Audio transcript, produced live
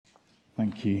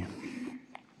Thank you.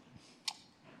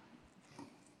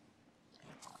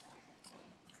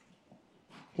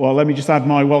 Well, let me just add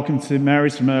my welcome to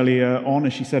Mary's from earlier on.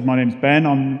 As she said, my name's Ben.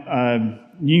 I'm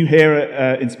new here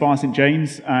at Inspire St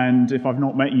James, and if I've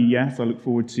not met you yet, I look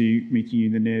forward to meeting you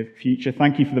in the near future.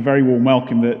 Thank you for the very warm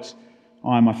welcome that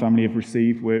I and my family have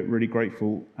received. We're really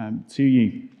grateful to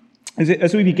you.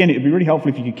 As we begin, it would be really helpful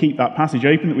if you could keep that passage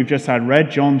open that we've just had read,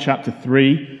 John chapter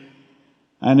 3.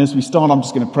 And as we start, I'm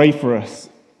just going to pray for us,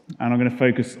 and I'm going to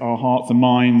focus our hearts and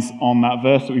minds on that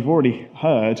verse that we've already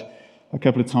heard a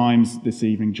couple of times this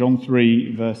evening. John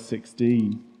 3, verse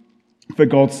 16. For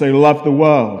God so loved the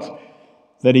world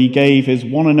that he gave his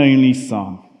one and only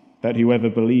Son, that whoever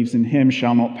believes in him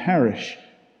shall not perish,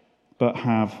 but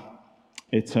have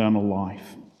eternal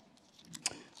life.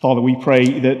 Father, we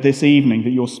pray that this evening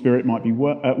that your Spirit might be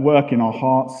at work in our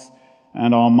hearts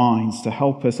and our minds to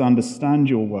help us understand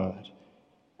your word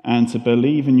and to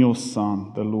believe in your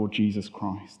Son, the Lord Jesus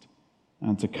Christ,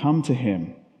 and to come to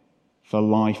him for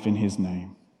life in his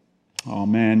name.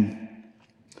 Amen.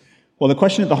 Well, the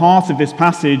question at the heart of this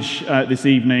passage this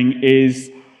evening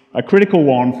is a critical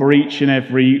one for each and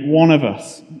every one of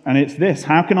us. And it's this: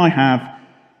 how can I have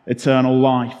eternal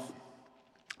life?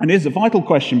 And it is a vital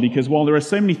question because while there are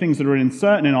so many things that are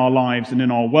uncertain in our lives and in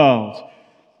our world,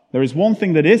 there is one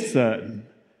thing that is certain,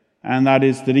 and that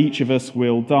is that each of us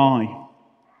will die.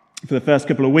 For the first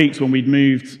couple of weeks when we'd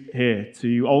moved here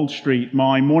to Old Street,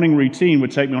 my morning routine would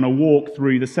take me on a walk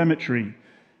through the cemetery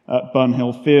at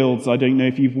Bunhill Fields. I don't know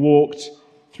if you've walked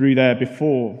through there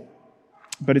before,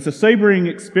 but it's a sobering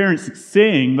experience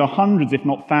seeing the hundreds, if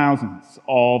not thousands,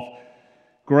 of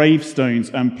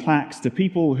gravestones and plaques to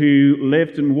people who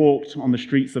lived and walked on the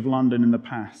streets of London in the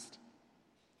past,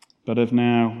 but have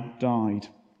now died.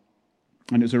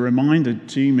 And it's a reminder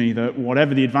to me that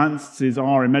whatever the advances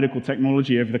are in medical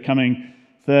technology over the coming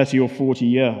 30 or 40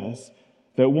 years,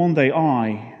 that one day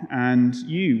I and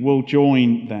you will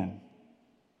join them.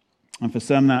 And for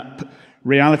some, that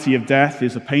reality of death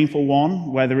is a painful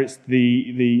one, whether it's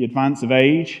the advance of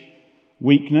age,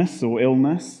 weakness, or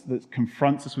illness that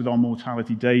confronts us with our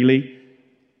mortality daily.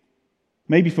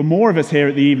 Maybe for more of us here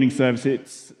at the evening service, it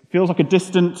feels like a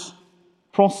distant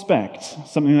prospect,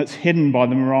 something that's hidden by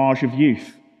the mirage of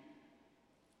youth,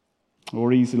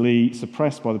 or easily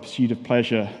suppressed by the pursuit of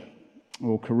pleasure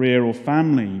or career or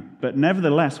family. But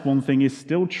nevertheless, one thing is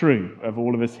still true of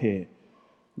all of us here: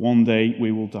 one day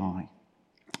we will die.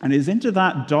 And it is into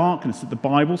that darkness that the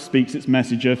Bible speaks its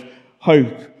message of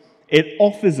hope. It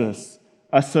offers us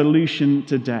a solution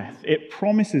to death. It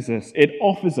promises us, it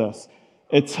offers us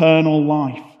eternal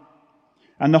life.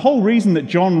 And the whole reason that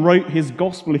John wrote his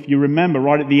gospel, if you remember,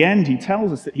 right at the end, he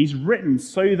tells us that he's written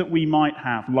so that we might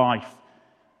have life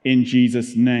in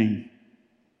Jesus' name.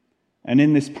 And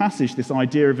in this passage, this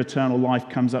idea of eternal life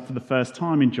comes up for the first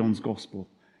time in John's gospel.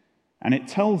 And it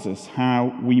tells us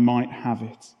how we might have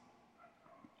it.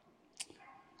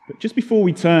 But just before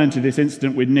we turn to this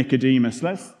incident with Nicodemus,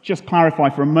 let's just clarify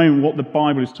for a moment what the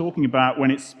Bible is talking about when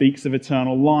it speaks of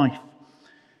eternal life.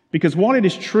 Because while it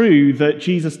is true that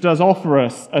Jesus does offer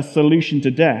us a solution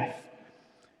to death,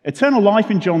 eternal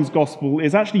life in John's gospel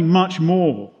is actually much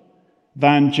more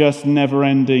than just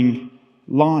never-ending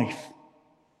life.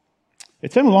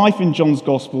 Eternal life in John's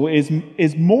gospel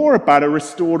is more about a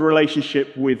restored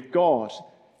relationship with God.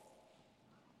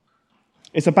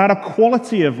 It's about a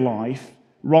quality of life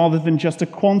rather than just a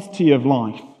quantity of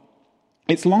life.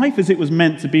 It's life as it was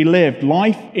meant to be lived,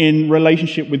 life in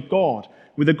relationship with God,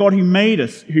 with a God who made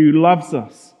us, who loves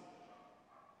us.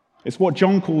 It's what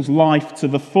John calls life to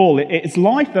the full. It's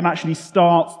life that actually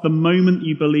starts the moment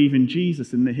you believe in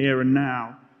Jesus in the here and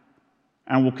now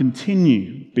and will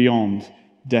continue beyond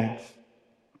death.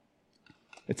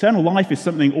 Eternal life is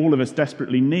something all of us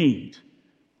desperately need,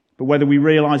 but whether we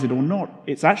realize it or not,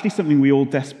 it's actually something we all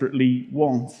desperately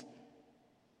want.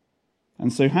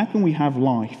 And so how can we have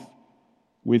life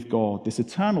with God, this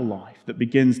eternal life that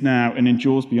begins now and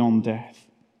endures beyond death?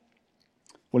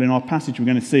 Well, in our passage, we're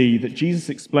going to see that Jesus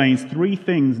explains three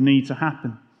things need to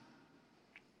happen.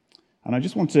 And I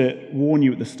just want to warn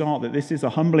you at the start that this is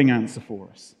a humbling answer for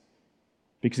us,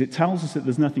 because it tells us that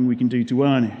there's nothing we can do to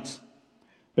earn it.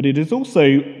 But it is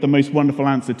also the most wonderful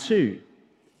answer too,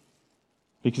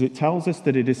 because it tells us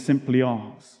that it is simply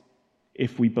ours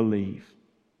if we believe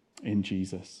in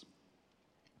Jesus.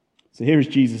 So here is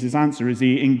Jesus' answer as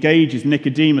he engages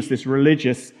Nicodemus, this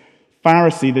religious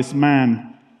Pharisee, this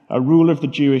man, a ruler of the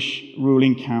Jewish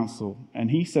ruling council.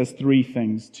 And he says three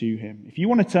things to him. If you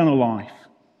want eternal life,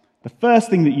 the first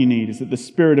thing that you need is that the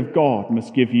Spirit of God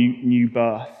must give you new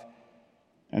birth.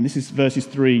 And this is verses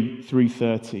 3 through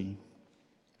 13.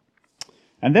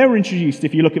 And they were introduced,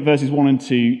 if you look at verses 1 and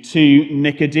 2, to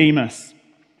Nicodemus.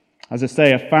 As I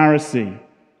say, a Pharisee,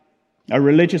 a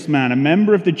religious man, a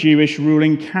member of the Jewish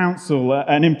ruling council,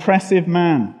 an impressive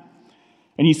man.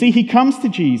 And you see, he comes to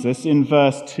Jesus in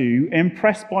verse 2,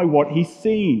 impressed by what he's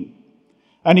seen.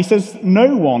 And he says,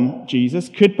 no one, Jesus,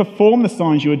 could perform the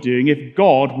signs you are doing if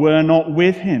God were not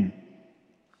with him.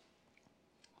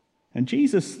 And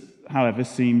Jesus, however,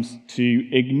 seems to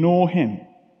ignore him.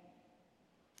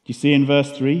 You see in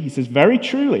verse 3, he says, very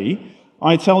truly,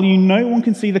 I tell you, no one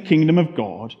can see the kingdom of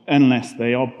God unless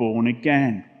they are born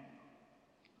again.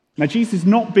 Now, Jesus is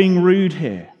not being rude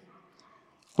here.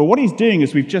 But what he's doing,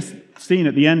 as we've just seen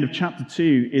at the end of chapter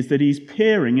 2, is that he's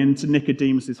peering into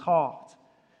Nicodemus' heart.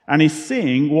 And he's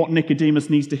seeing what Nicodemus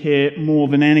needs to hear more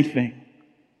than anything.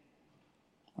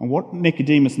 And what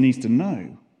Nicodemus needs to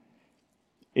know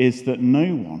is that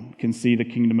no one can see the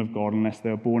kingdom of God unless they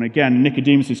are born again.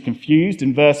 Nicodemus is confused.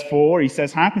 In verse 4, he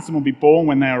says, how can someone be born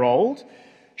when they are old?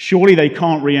 Surely they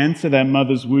can't re-enter their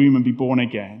mother's womb and be born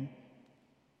again.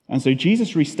 And so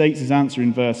Jesus restates his answer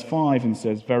in verse 5 and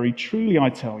says, very truly I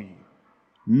tell you,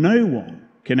 no one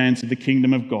can enter the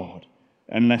kingdom of God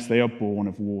unless they are born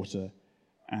of water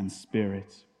and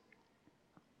spirit.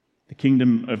 The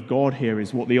kingdom of God here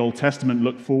is what the Old Testament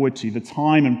looked forward to, the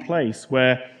time and place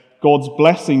where God's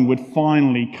blessing would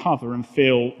finally cover and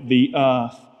fill the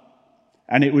earth.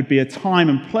 And it would be a time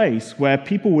and place where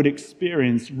people would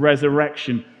experience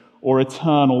resurrection or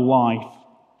eternal life.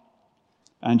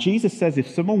 And Jesus says if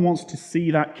someone wants to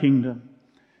see that kingdom,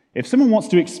 if someone wants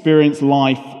to experience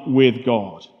life with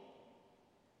God,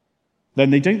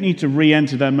 then they don't need to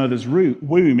re-enter their mother's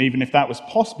womb, even if that was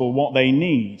possible. What they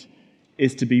need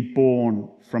is to be born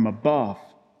from above.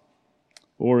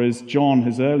 Or as John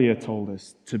has earlier told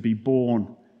us, to be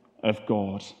born of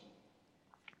God.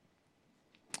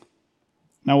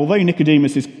 Now, although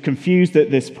Nicodemus is confused at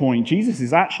this point, Jesus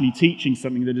is actually teaching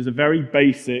something that is a very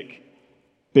basic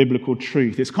biblical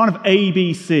truth. It's kind of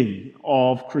ABC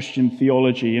of Christian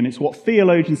theology, and it's what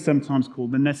theologians sometimes call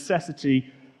the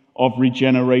necessity of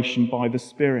regeneration by the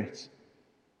Spirit.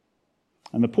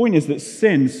 And the point is that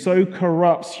sin so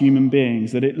corrupts human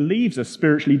beings that it leaves us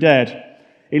spiritually dead.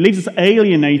 It leaves us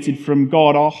alienated from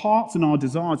God. Our hearts and our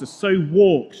desires are so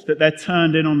warped that they're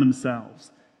turned in on themselves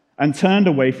and turned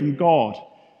away from God.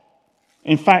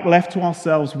 In fact, left to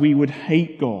ourselves, we would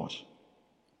hate God.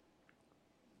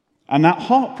 And that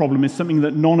heart problem is something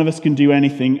that none of us can do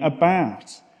anything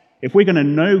about. If we're going to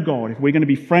know God, if we're going to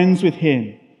be friends with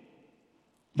Him,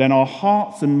 then our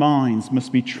hearts and minds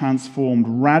must be transformed,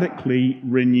 radically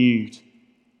renewed,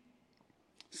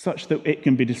 such that it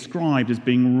can be described as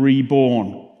being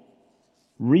reborn,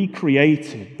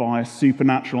 recreated by a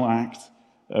supernatural act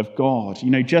of God.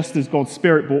 You know, just as God's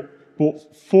Spirit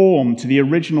brought form to the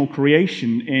original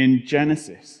creation in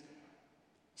Genesis,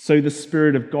 so the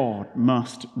Spirit of God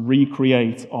must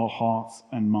recreate our hearts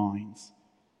and minds.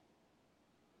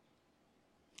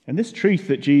 And this truth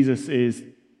that Jesus is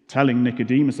telling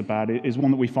Nicodemus about it is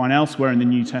one that we find elsewhere in the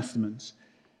New Testament.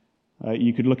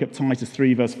 You could look at Titus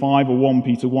 3 verse 5 or 1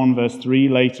 Peter 1 verse 3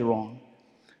 later on.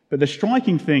 But the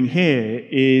striking thing here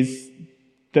is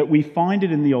that we find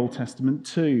it in the Old Testament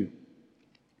too.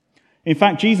 In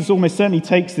fact, Jesus almost certainly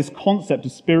takes this concept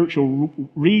of spiritual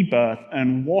rebirth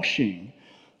and washing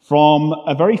from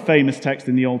a very famous text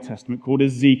in the Old Testament called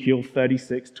Ezekiel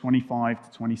 36,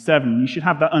 25 to 27. You should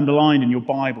have that underlined in your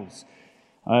Bibles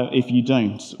if you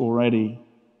don't already.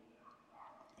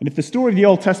 And if the story of the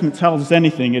Old Testament tells us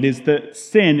anything, it is that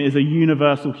sin is a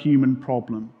universal human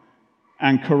problem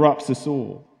and corrupts us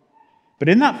all. But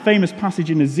in that famous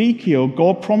passage in Ezekiel,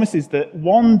 God promises that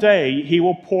one day He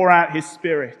will pour out His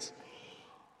Spirit.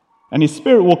 And His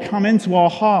Spirit will come into our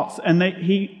hearts and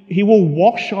He will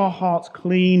wash our hearts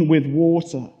clean with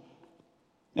water.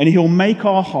 And He'll make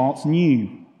our hearts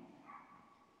new.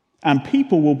 And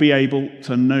people will be able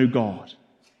to know God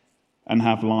and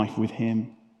have life with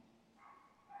Him.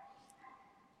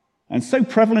 And so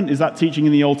prevalent is that teaching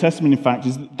in the Old Testament, in fact,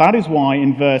 that is why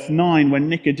in verse 9, when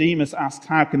Nicodemus asks,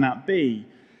 how can that be?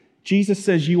 Jesus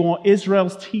says, you are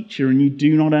Israel's teacher and you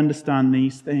do not understand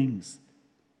these things.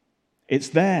 It's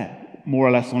there, more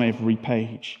or less on every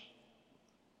page.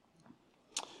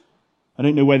 I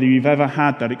don't know whether you've ever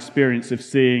had that experience of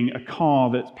seeing a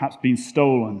car that's perhaps been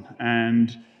stolen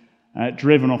and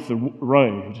driven off the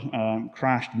road,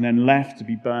 crashed and then left to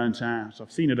be burnt out.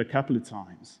 I've seen it a couple of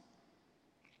times.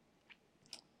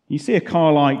 You see a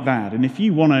car like that, and if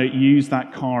you want to use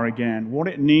that car again, what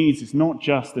it needs is not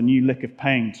just a new lick of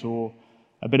paint or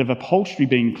a bit of upholstery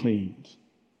being cleaned.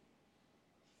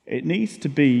 It needs to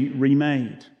be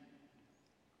remade.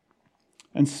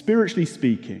 And spiritually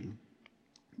speaking,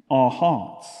 Our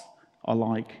hearts are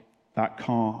like that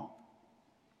car.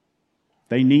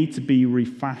 They need to be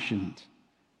refashioned.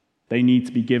 They need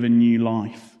to be given new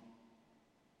life.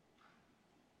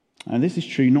 And this is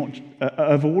true not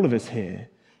of all of us here,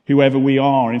 whoever we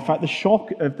are. In fact, the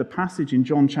shock of the passage in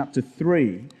John chapter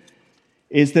 3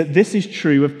 is that this is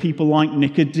true of people like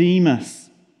Nicodemus,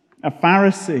 a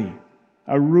Pharisee,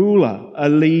 a ruler, a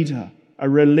leader, a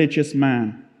religious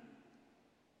man.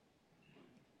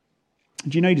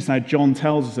 Do you notice how John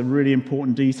tells us a really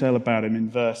important detail about him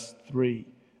in verse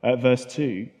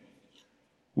 2?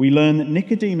 We learn that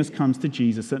Nicodemus comes to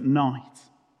Jesus at night.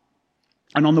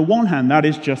 And on the one hand, that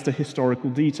is just a historical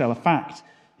detail, a fact.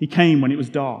 He came when it was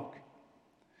dark.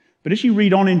 But as you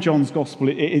read on in John's Gospel,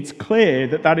 it's clear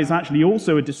that that is actually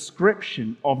also a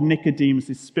description of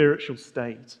Nicodemus' spiritual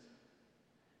state.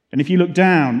 And if you look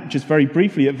down just very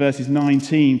briefly at verses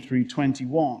 19 through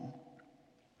 21,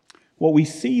 what we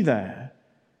see there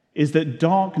is that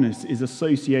darkness is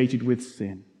associated with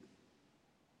sin.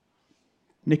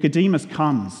 Nicodemus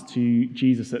comes to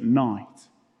Jesus at night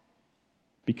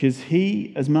because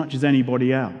he, as much as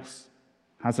anybody else,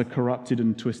 has a corrupted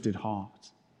and twisted heart.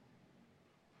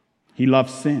 He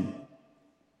loves sin.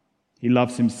 He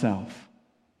loves himself.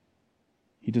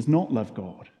 He does not love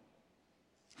God.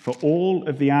 For all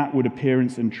of the outward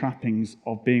appearance and trappings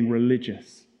of being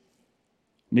religious,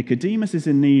 Nicodemus is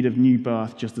in need of new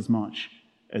birth just as much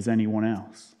as anyone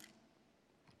else.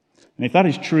 And if that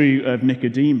is true of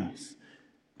Nicodemus,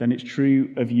 then it's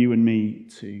true of you and me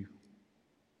too.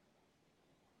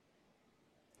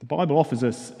 The Bible offers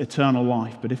us eternal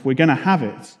life, but if we're going to have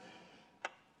it,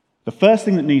 the first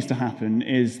thing that needs to happen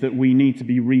is that we need to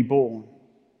be reborn.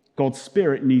 God's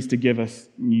Spirit needs to give us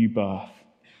new birth.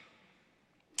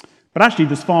 But actually,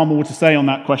 there's far more to say on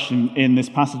that question in this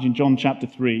passage in John chapter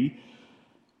 3.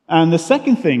 And the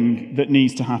second thing that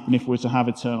needs to happen if we're to have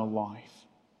eternal life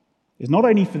is not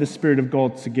only for the Spirit of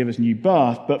God to give us new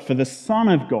birth, but for the Son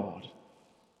of God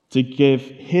to give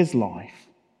his life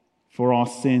for our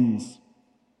sins.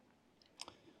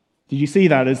 Did you see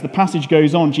that? As the passage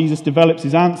goes on, Jesus develops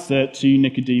his answer to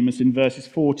Nicodemus in verses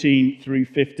 14 through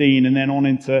 15 and then on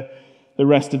into the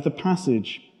rest of the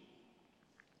passage.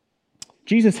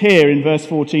 Jesus here in verse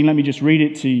 14, let me just read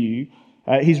it to you.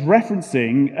 He's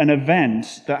referencing an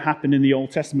event that happened in the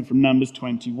Old Testament from Numbers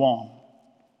 21.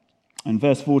 And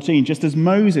verse 14, just as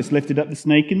Moses lifted up the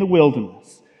snake in the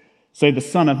wilderness, so the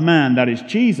Son of Man, that is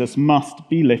Jesus, must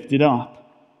be lifted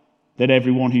up, that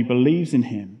everyone who believes in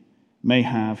him may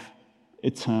have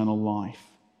eternal life.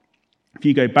 If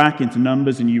you go back into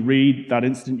Numbers and you read that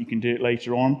incident, you can do it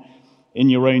later on in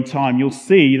your own time, you'll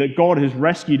see that God has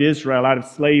rescued Israel out of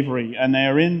slavery, and they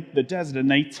are in the desert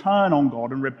and they turn on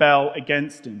God and rebel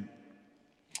against him.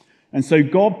 And so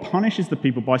God punishes the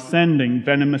people by sending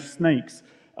venomous snakes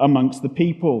amongst the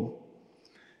people.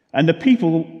 And the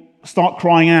people start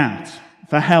crying out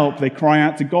for help. They cry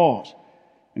out to God.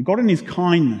 And God in his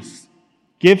kindness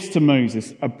gives to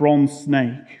Moses a bronze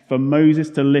snake for Moses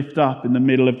to lift up in the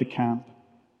middle of the camp.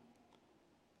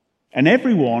 And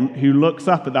everyone who looks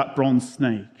up at that bronze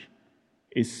snake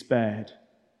is spared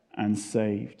and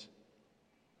saved.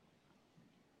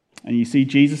 And you see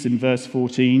Jesus in verse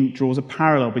 14 draws a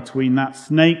parallel between that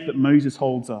snake that Moses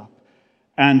holds up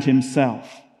and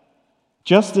himself.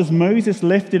 Just as Moses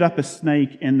lifted up a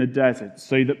snake in the desert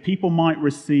so that people might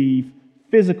receive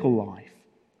physical life,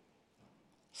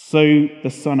 so the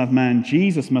Son of Man,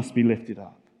 Jesus, must be lifted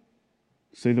up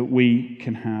so that we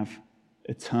can have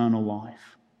eternal life.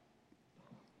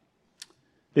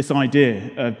 This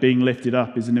idea of being lifted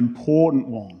up is an important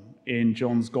one in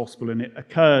John's Gospel, and it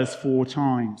occurs 4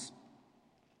 times.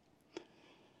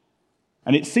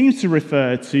 And it seems to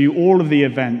refer to all of the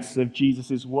events of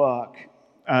Jesus' work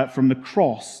from the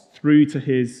cross through to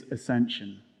his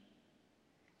ascension.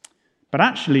 But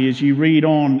actually, as you read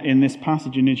on in this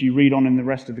passage and as you read on in the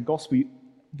rest of the Gospel,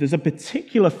 there's a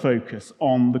particular focus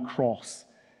on the cross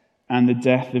and the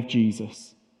death of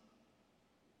Jesus.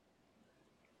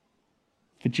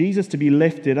 For Jesus to be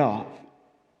lifted up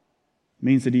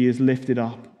means that he is lifted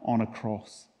up on a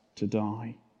cross to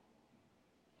die.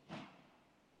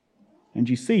 And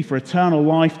you see, for eternal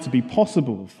life to be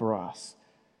possible for us,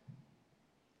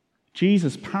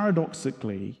 Jesus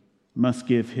paradoxically must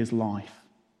give his life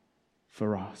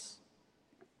for us.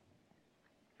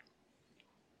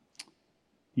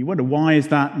 You wonder, why is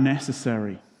that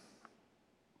necessary?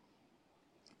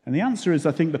 And the answer is,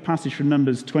 I think the passage from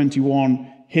Numbers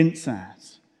 21 hints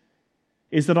at,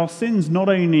 is that our sins not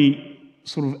only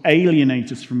sort of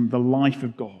alienate us from the life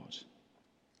of God,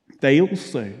 they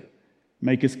also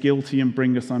make us guilty and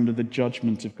bring us under the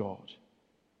judgment of God.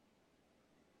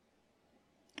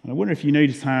 And I wonder if you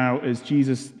notice how, as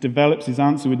Jesus develops his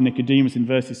answer with Nicodemus in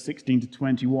verses 16 to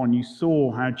 21, you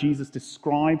saw how Jesus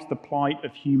describes the plight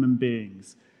of human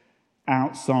beings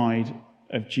outside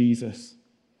of Jesus.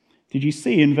 Did you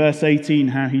see in verse 18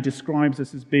 how he describes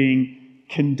us as being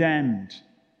condemned?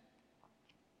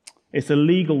 It's a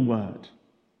legal word.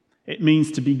 It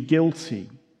means to be guilty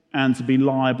and to be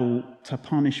liable to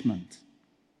punishment.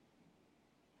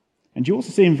 And you also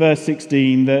see in verse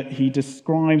 16 that he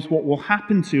describes what will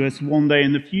happen to us one day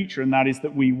in the future, and that is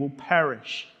that we will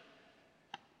perish.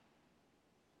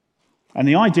 And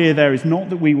the idea there is not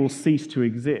that we will cease to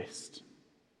exist,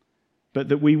 but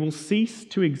that we will cease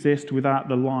to exist without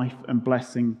the life and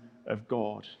blessing of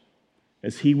God,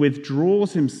 as he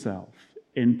withdraws himself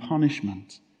in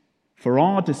punishment for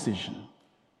our decision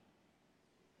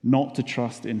not to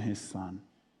trust in his Son.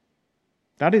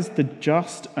 That is the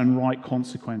just and right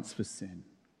consequence for sin,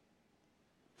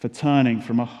 for turning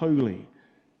from a holy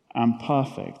and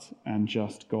perfect and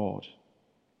just God.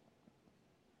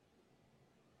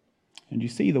 And you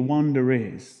see, the wonder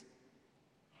is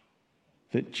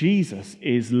that Jesus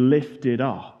is lifted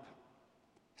up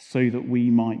so that we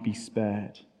might be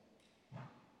spared.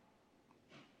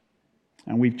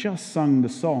 And we've just sung the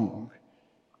song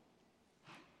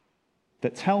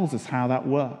that tells us how that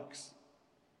works.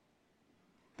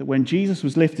 That when Jesus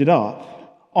was lifted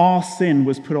up, our sin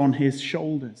was put on his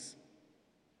shoulders.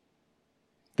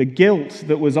 The guilt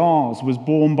that was ours was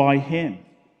borne by him.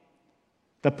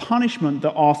 The punishment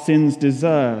that our sins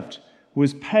deserved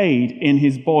was paid in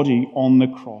his body on the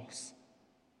cross.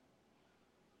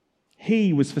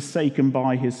 He was forsaken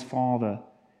by his Father.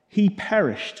 He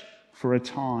perished for a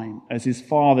time as his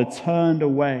Father turned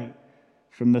away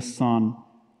from the Son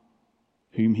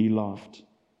whom he loved.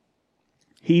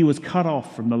 He was cut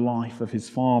off from the life of his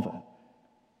Father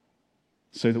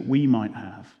so that we might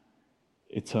have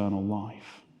eternal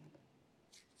life.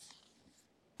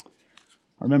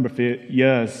 I remember for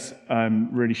years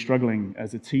really struggling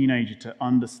as a teenager to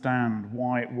understand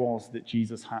why it was that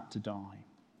Jesus had to die,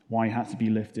 why he had to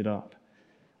be lifted up.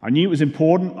 I knew it was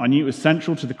important, I knew it was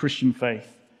central to the Christian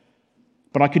faith,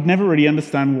 but I could never really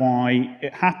understand why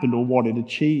it happened or what it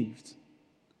achieved.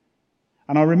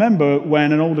 And I remember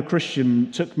when an older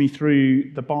Christian took me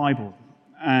through the Bible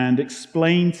and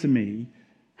explained to me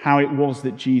how it was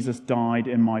that Jesus died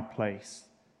in my place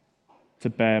to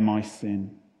bear my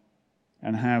sin,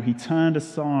 and how he turned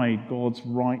aside God's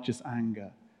righteous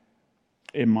anger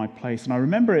in my place. And I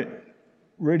remember it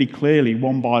really clearly,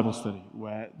 one Bible study,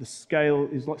 where the scale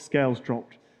is like scales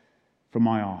dropped from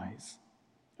my eyes,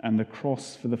 and the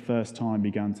cross for the first time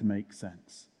began to make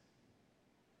sense.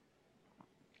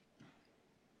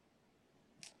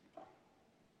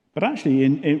 But actually,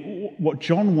 in what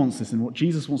John wants us and what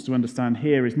Jesus wants to understand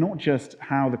here is not just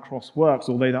how the cross works,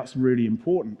 although that's really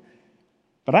important,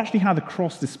 but actually how the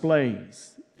cross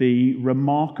displays the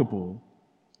remarkable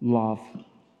love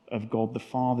of God the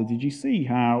Father. Did you see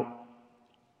how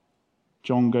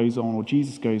John goes on, or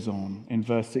Jesus goes on in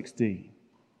verse 16?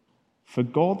 For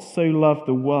God so loved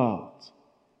the world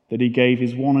that he gave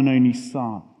his one and only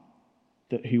Son,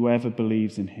 that whoever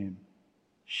believes in him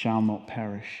shall not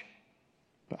perish,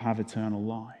 but have eternal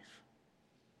life.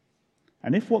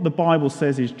 And if what the Bible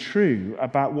says is true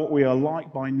about what we are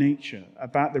like by nature,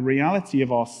 about the reality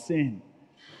of our sin,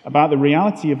 about the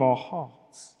reality of our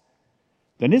hearts,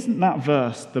 then isn't that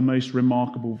verse the most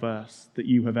remarkable verse that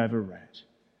you have ever read?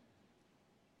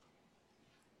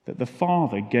 That the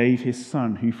Father gave his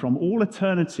Son, who from all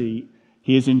eternity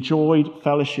he has enjoyed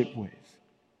fellowship with,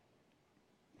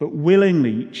 but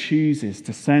willingly chooses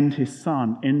to send his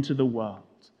Son into the world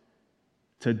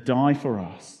to die for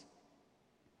us,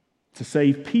 to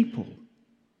save people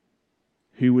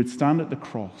who would stand at the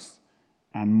cross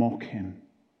and mock him.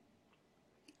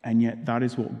 And yet that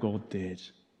is what God did.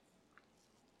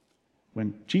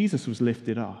 When Jesus was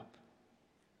lifted up,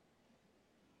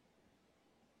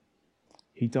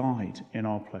 he died in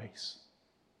our place.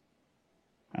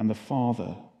 And the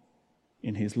Father,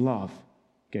 in his love,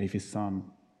 gave his Son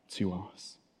to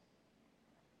us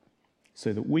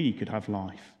so that we could have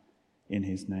life in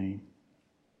his name.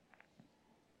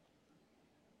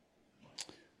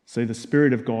 So the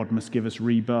Spirit of God must give us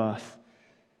rebirth.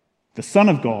 The Son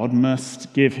of God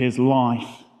must give his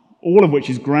life, all of which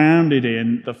is grounded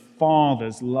in the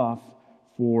Father's love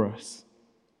for us.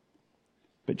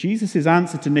 But Jesus'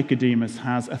 answer to Nicodemus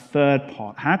has a third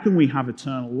part. How can we have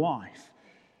eternal life?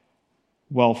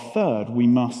 Well, third, we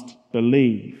must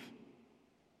believe.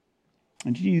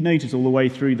 And did you notice all the way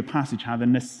through the passage how the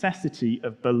necessity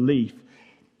of belief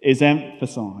is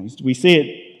emphasized? We see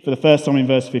it for the first time in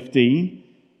verse 15,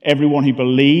 Everyone who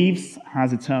believes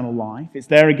has eternal life. It's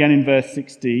there again in verse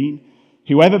 16.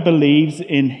 Whoever believes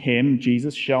in him,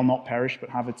 Jesus, shall not perish but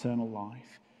have eternal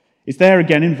life. It's there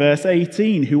again in verse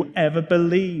 18. Whoever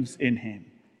believes in him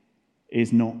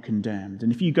is not condemned.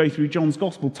 And if you go through John's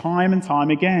gospel time and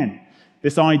time again,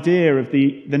 this idea of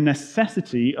the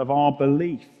necessity of our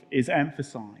belief is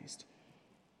emphasized.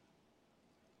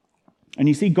 And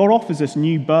you see, God offers us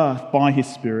new birth by his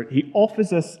Spirit. He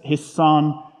offers us his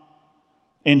Son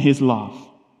in his love.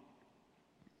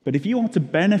 But if you are to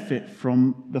benefit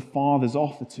from the Father's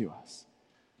offer to us,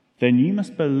 then you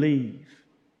must believe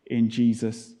in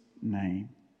Jesus' name.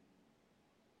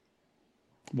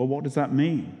 Well, what does that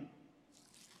mean?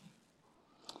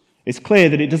 It's clear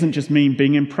that it doesn't just mean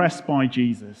being impressed by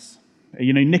Jesus.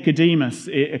 You know, Nicodemus,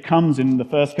 it comes in the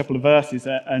first couple of verses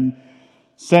and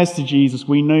says to Jesus,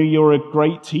 "We know you're a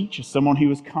great teacher, someone who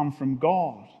has come from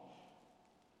God."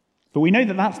 But we know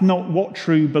that that's not what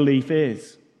true belief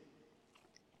is.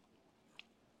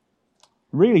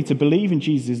 Really, to believe in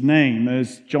Jesus' name,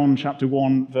 as John chapter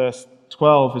 1, verse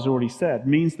 12 has already said,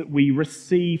 means that we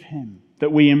receive him,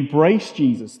 that we embrace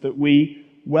Jesus, that we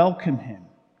welcome him.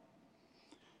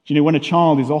 Do you know, when a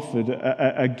child is offered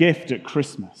a gift at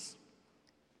Christmas,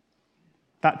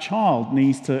 that child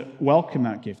needs to welcome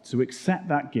that gift, to accept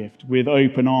that gift with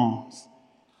open arms.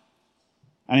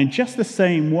 And in just the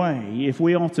same way, if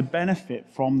we are to benefit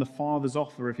from the Father's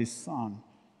offer of his Son,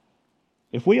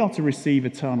 if we are to receive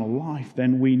eternal life,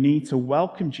 then we need to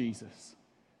welcome Jesus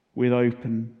with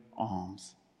open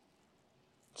arms,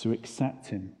 to accept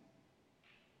him,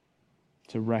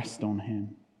 to rest on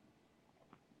him.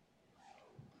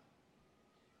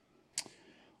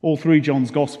 All through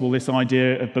John's Gospel, this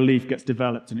idea of belief gets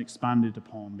developed and expanded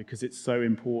upon because it's so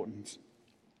important.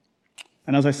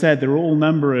 And as I said, there are all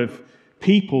number of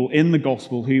people in the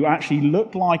Gospel who actually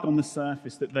look like on the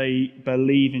surface that they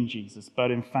believe in Jesus, but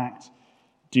in fact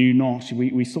do not.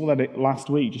 We saw that last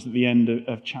week, just at the end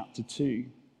of chapter 2.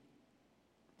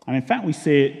 And in fact, we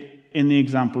see it in the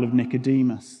example of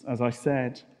Nicodemus, as I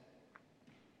said.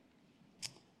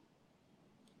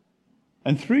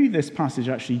 And through this passage,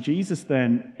 actually, Jesus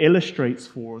then illustrates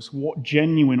for us what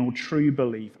genuine or true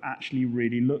belief actually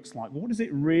really looks like. What does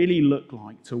it really look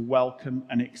like to welcome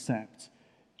and accept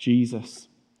Jesus?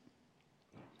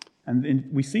 And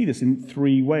we see this in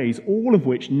three ways, all of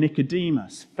which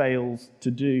Nicodemus fails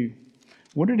to do. I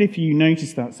wondered if you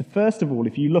noticed that. So first of all,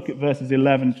 if you look at verses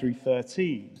 11 through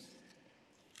 13,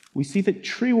 we see that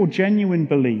true or genuine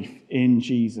belief in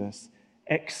Jesus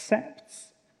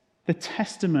accepts the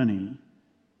testimony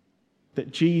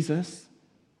that Jesus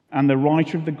and the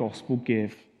writer of the gospel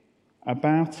give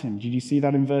about him. Did you see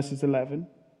that in verses 11?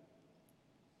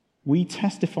 We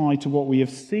testify to what we have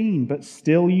seen, but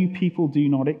still you people do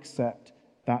not accept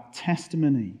that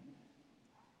testimony.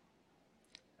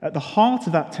 At the heart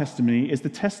of that testimony is the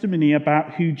testimony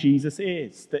about who Jesus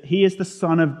is, that he is the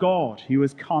Son of God who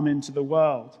has come into the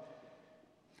world.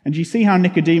 And you see how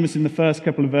Nicodemus in the first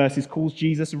couple of verses calls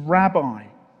Jesus Rabbi.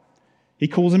 He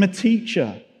calls him a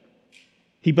teacher.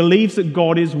 He believes that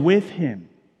God is with him.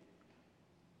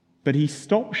 But he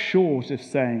stops short of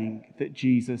saying that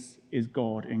Jesus is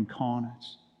God incarnate.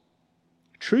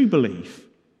 True belief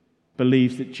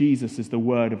believes that Jesus is the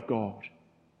Word of God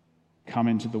come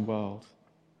into the world.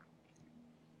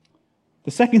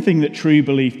 The second thing that true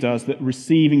belief does, that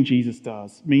receiving Jesus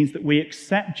does, means that we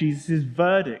accept Jesus'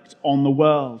 verdict on the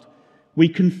world. We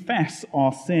confess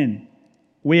our sin.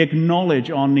 We acknowledge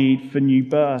our need for new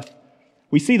birth.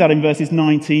 We see that in verses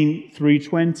 19 through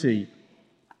 20.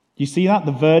 You see that?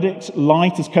 The verdict,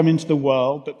 light has come into the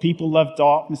world, but people love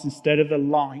darkness instead of the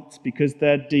light because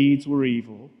their deeds were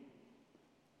evil.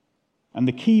 And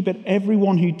the key, but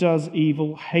everyone who does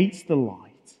evil hates the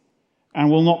light and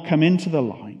will not come into the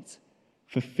light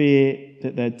for fear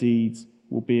that their deeds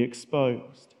will be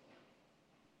exposed.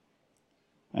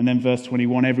 And then verse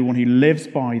 21, everyone who lives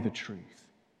by the truth,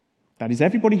 that is,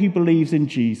 everybody who believes in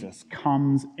Jesus,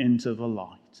 comes into the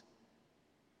light.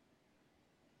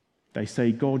 They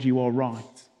say, God, you are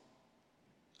right.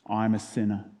 I am a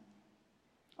sinner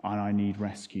and I need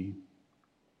rescue.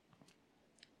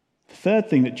 The third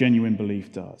thing that genuine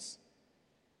belief does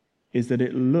is that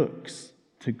it looks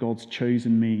to God's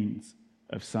chosen means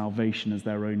of salvation as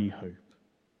their only hope.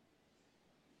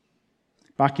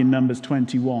 Back in Numbers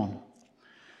 21,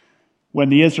 when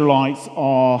the Israelites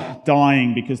are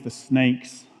dying because the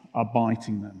snakes are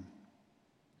biting them,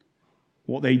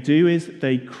 what they do is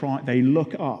they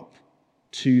look up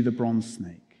to the bronze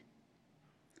snake.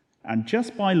 And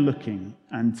just by looking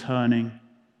and turning,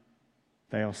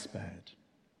 they are spared.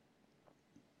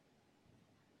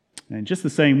 And in just the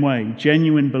same way,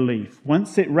 genuine belief,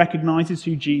 once it recognizes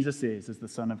who Jesus is as the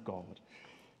Son of God,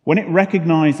 when it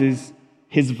recognizes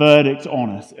his verdict on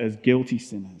us as guilty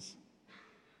sinners,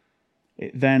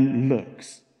 it then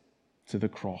looks to the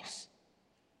cross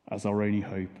as our only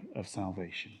hope of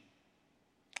salvation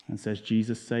and says,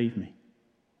 Jesus, save me.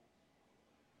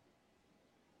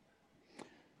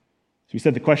 So we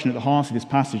said the question at the heart of this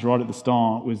passage right at the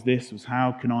start was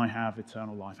how can I have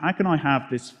eternal life? How can I have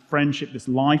this friendship, this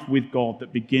life with God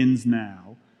that begins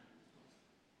now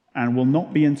and will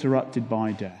not be interrupted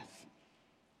by death?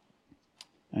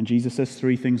 And Jesus says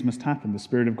 3 things must happen. The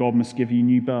Spirit of God must give you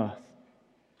new birth.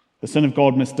 The Son of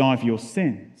God must die for your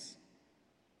sins.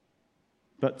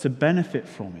 But to benefit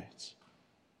from it,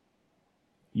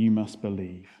 you must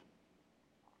believe.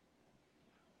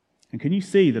 And can you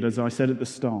see that, as I said at the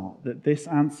start, that this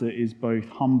answer is both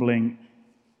humbling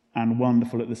and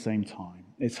wonderful at the same time?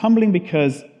 It's humbling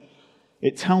because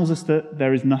it tells us that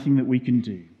there is nothing that we can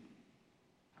do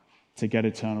to get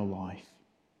eternal life,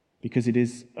 because it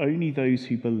is only those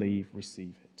who believe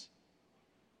receive it.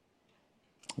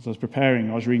 As I was preparing,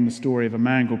 I was reading the story of a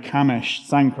man called Kamesh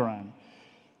Sankaran,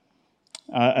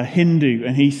 a Hindu,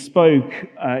 and he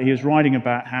was writing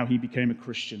about how he became a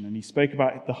Christian, and he spoke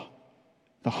about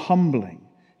the humbling.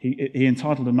 He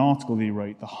entitled an article that he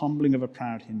wrote, "The Humbling of a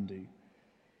Proud Hindu."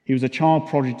 He was a child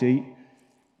prodigy.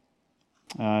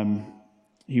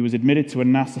 He was admitted to a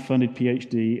NASA-funded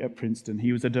PhD at Princeton.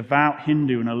 He was a devout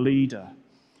Hindu and a leader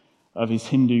of his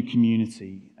Hindu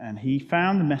community. And he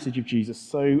found the message of Jesus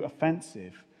so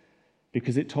offensive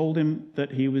because it told him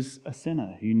that he was a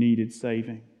sinner who needed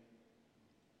saving.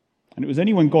 And it was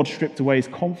only when God stripped away his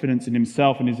confidence in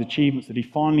himself and his achievements that he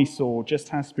finally saw just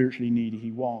how spiritually needy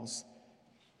he was.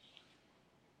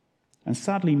 And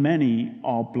sadly, many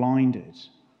are blinded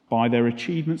by their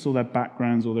achievements or their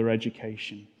backgrounds or their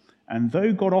education. And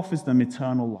though God offers them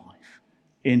eternal life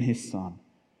in his Son,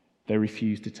 they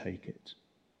refuse to take it.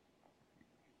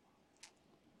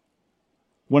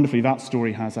 Wonderfully, that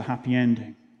story has a happy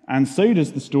ending. And so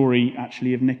does the story,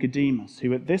 actually, of Nicodemus,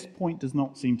 who at this point does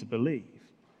not seem to believe.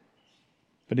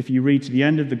 But if you read to the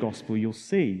end of the gospel, you'll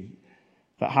see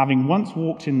that having once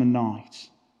walked in the night,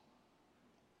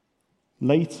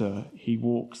 later he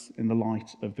walks in the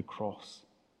light of the cross.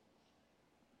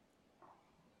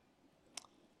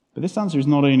 But this answer is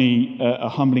not only a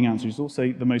humbling answer, it's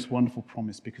also the most wonderful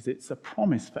promise, because it's a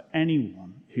promise for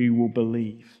anyone who will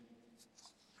believe.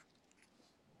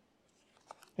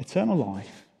 Eternal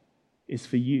life is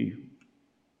for you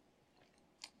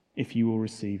if you will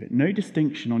receive it. No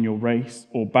distinction on your race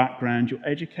or background, your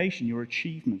education, your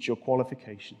achievements, your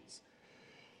qualifications.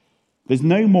 There's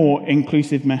no more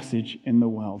inclusive message in the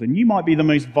world. And you might be the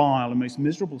most vile and most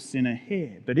miserable sinner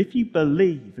here, but if you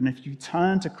believe and if you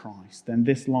turn to Christ, then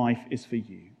this life is for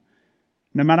you.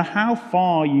 No matter how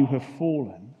far you have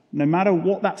fallen, no matter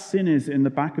what that sin is in the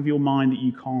back of your mind that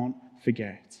you can't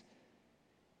forget,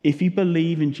 if you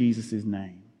believe in Jesus'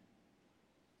 name,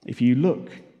 if you look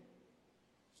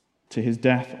to his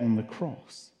death on the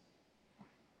cross,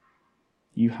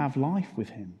 you have life with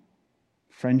him,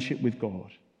 friendship with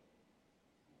God,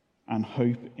 and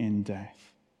hope in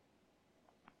death.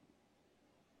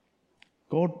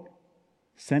 God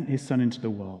sent his Son into the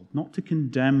world, not to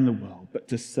condemn the world, but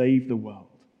to save the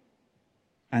world.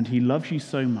 And he loves you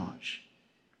so much,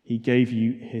 he gave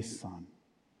you his Son.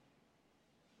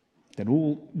 That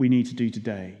all we need to do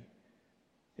today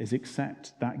is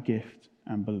accept that gift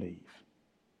and believe.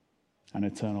 And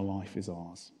eternal life is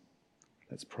ours.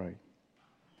 Let's pray.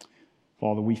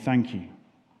 Father, we thank you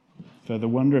for the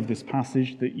wonder of this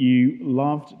passage, that you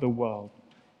loved the world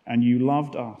and you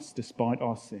loved us despite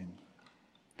our sin,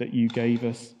 that you gave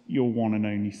us your one and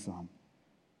only Son.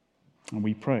 And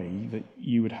we pray that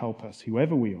you would help us,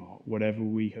 whoever we are, whatever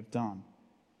we have done,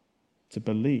 to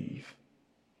believe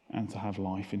and to have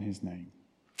life in his name.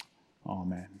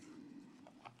 Amen.